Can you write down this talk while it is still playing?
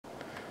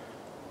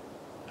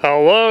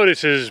Hello,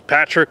 this is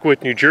Patrick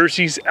with New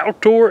Jersey's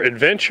Outdoor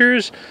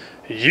Adventures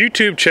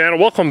YouTube channel.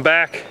 Welcome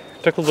back.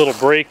 Took a little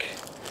break.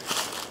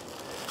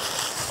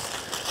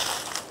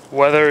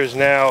 Weather is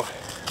now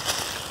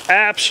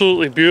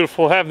absolutely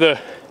beautiful. Have the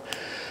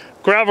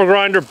gravel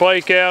grinder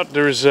bike out.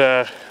 There's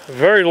a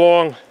very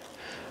long,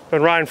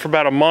 been riding for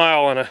about a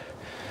mile on a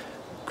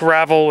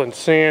gravel and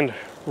sand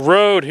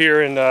road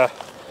here in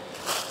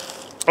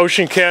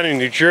Ocean County,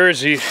 New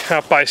Jersey,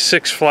 out by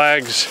Six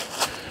Flags.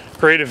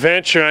 Great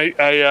adventure.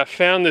 I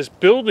found this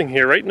building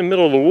here right in the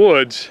middle of the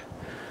woods.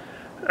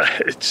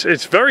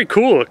 It's very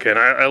cool looking.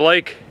 I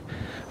like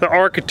the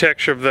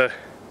architecture of the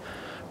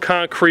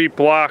concrete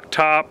block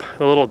top,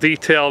 the little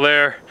detail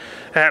there.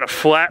 It had a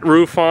flat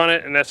roof on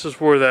it, and that's just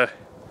where the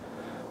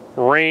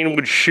rain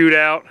would shoot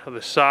out of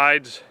the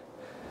sides.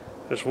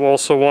 There's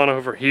also one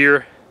over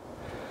here.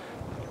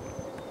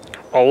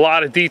 A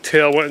lot of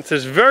detail went into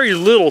this very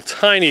little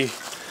tiny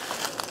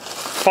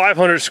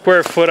 500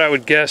 square foot, I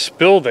would guess,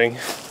 building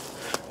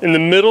in the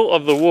middle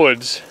of the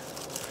woods.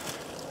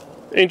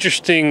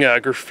 Interesting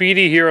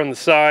graffiti here on the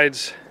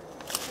sides.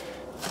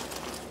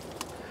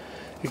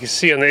 You can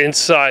see on the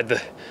inside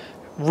the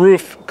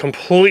roof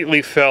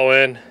completely fell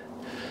in.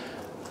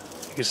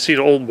 You can see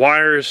the old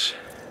wires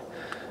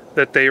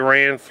that they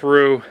ran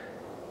through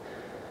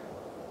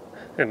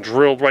and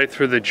drilled right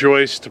through the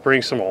joist to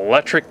bring some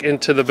electric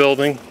into the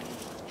building.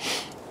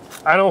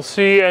 I don't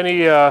see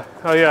any, oh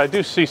yeah, I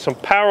do see some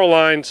power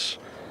lines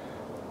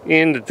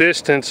in the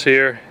distance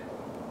here.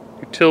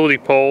 Utility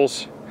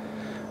poles.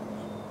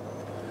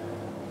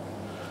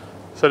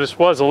 So this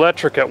was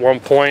electric at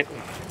one point.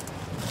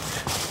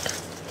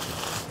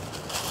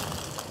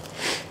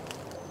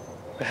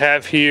 I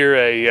have here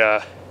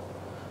a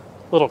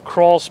little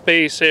crawl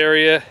space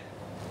area.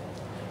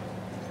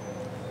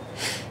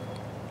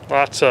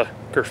 Lots of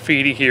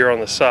graffiti here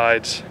on the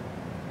sides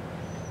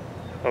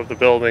of the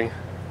building.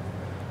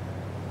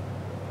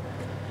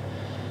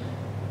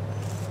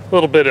 A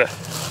little bit of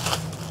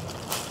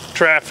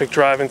traffic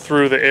driving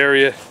through the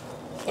area.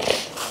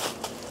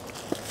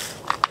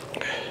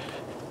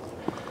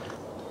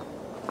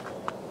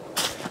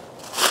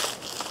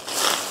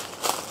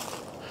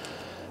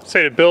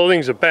 Say the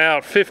building's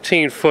about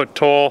 15 foot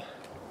tall.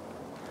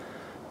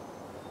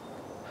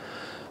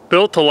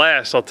 Built to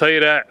last, I'll tell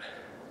you that.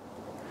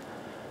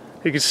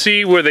 You can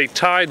see where they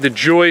tied the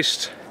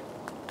joist,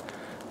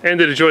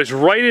 end of the joist,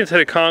 right into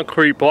the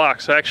concrete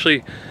blocks.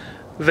 Actually,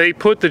 they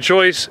put the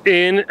joists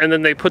in and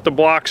then they put the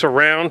blocks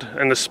around,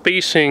 and the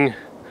spacing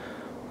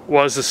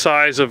was the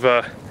size of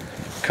a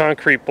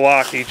concrete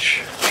block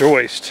each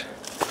joist.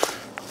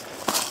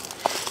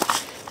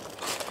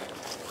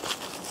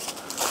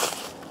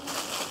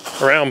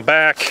 Around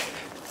back,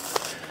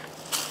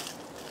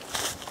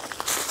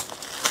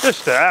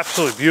 just an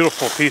absolutely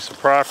beautiful piece of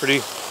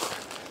property.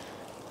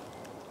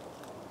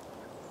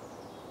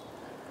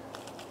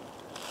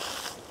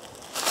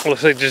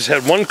 Looks like they just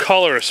had one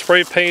color of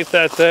spray paint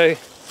that day.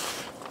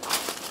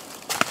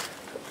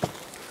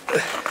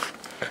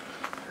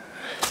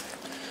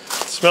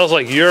 Smells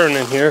like urine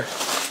in here. You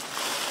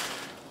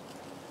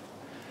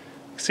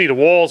can see the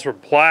walls were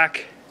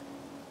black.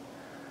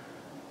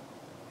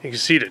 You can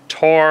see the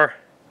tar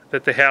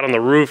that they had on the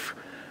roof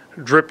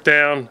drip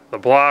down the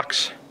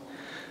blocks.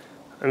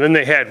 And then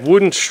they had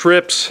wooden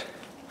strips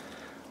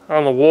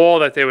on the wall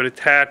that they would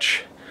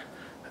attach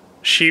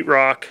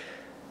sheetrock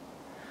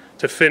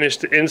to finish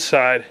the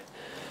inside.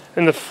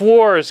 And the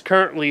floor is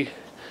currently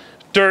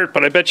dirt,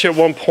 but I bet you at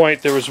one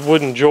point there was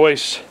wooden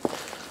joists,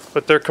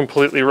 but they're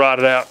completely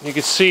rotted out. You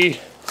can see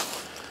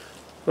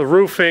the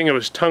roofing, it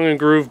was tongue and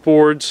groove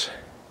boards.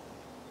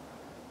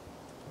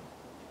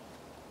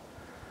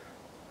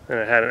 And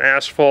it had an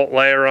asphalt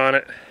layer on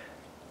it.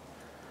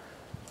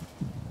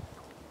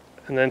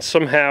 And then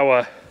somehow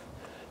a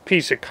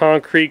piece of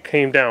concrete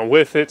came down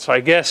with it. So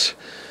I guess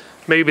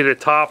maybe the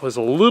top was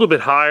a little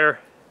bit higher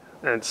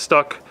and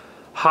stuck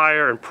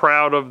higher and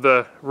proud of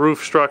the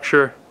roof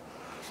structure.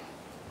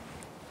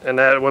 And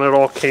that when it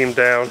all came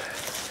down,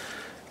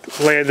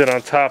 landed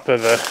on top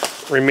of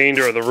the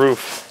remainder of the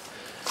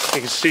roof. You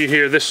can see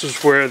here, this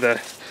is where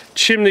the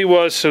chimney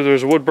was, so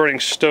there's a wood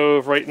burning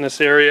stove right in this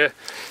area.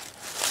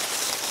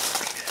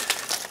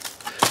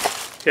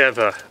 You have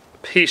a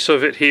piece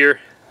of it here.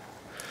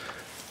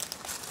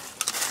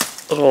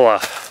 A little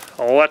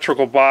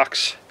electrical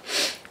box.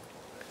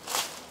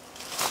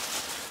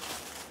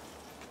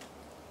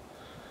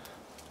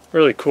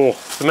 Really cool.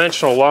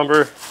 Dimensional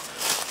lumber.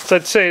 So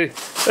I'd say,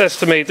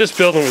 estimate this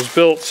building was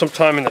built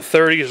sometime in the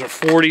 30s or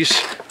 40s.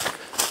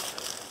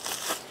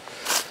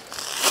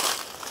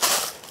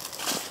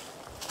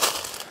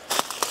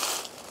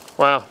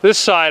 Wow, this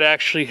side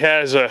actually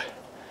has a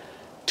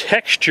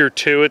texture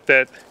to it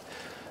that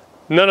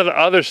none of the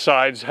other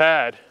sides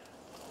had.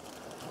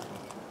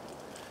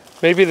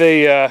 Maybe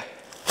they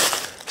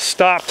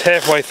stopped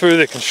halfway through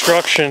the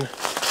construction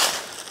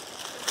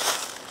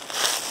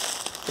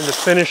in the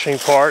finishing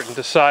part and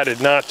decided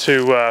not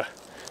to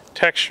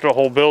texture the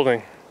whole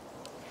building.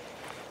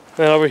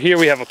 And over here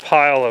we have a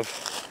pile of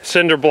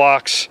cinder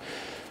blocks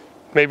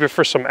maybe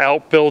for some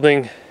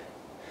outbuilding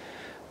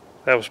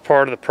that was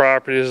part of the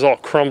property. This is all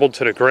crumbled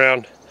to the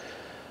ground.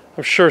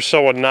 I'm sure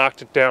someone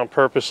knocked it down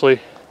purposely.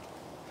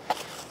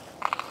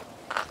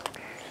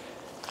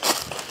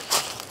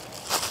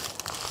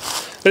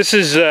 This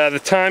is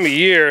the time of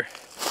year.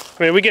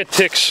 I mean, we get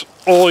ticks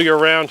all year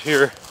round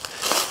here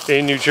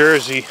in New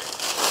Jersey.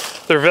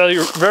 They're very,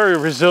 very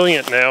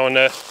resilient now, and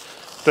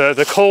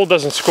the cold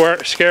doesn't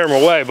scare them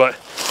away, but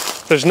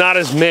there's not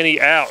as many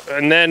out.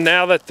 And then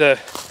now that the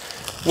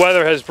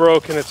weather has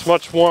broken, it's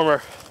much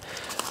warmer,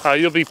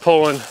 you'll be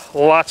pulling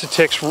lots of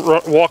ticks,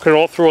 walking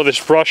all through all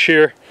this brush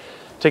here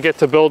to get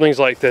to buildings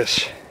like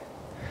this.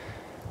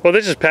 Well,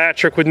 this is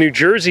Patrick with New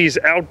Jersey's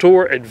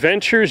Outdoor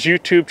Adventures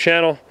YouTube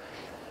channel.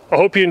 I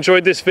hope you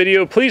enjoyed this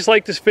video. Please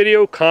like this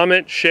video,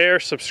 comment, share,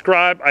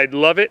 subscribe. I'd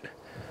love it.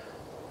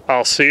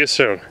 I'll see you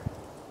soon.